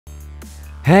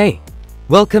Hey,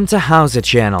 welcome to Howza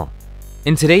channel.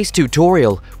 In today's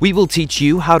tutorial, we will teach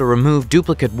you how to remove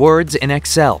duplicate words in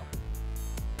Excel.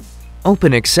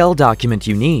 Open Excel document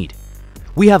you need.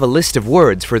 We have a list of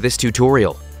words for this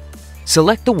tutorial.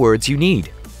 Select the words you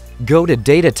need. Go to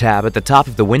Data tab at the top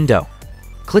of the window.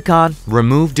 Click on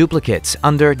Remove Duplicates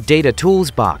under Data Tools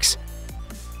box.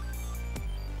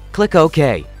 Click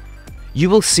OK. You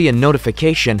will see a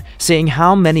notification saying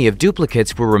how many of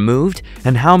duplicates were removed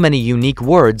and how many unique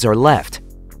words are left.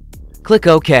 Click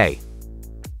OK.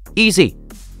 Easy!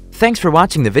 Thanks for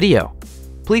watching the video.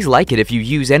 Please like it if you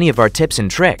use any of our tips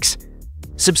and tricks.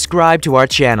 Subscribe to our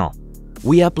channel.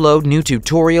 We upload new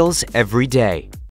tutorials every day.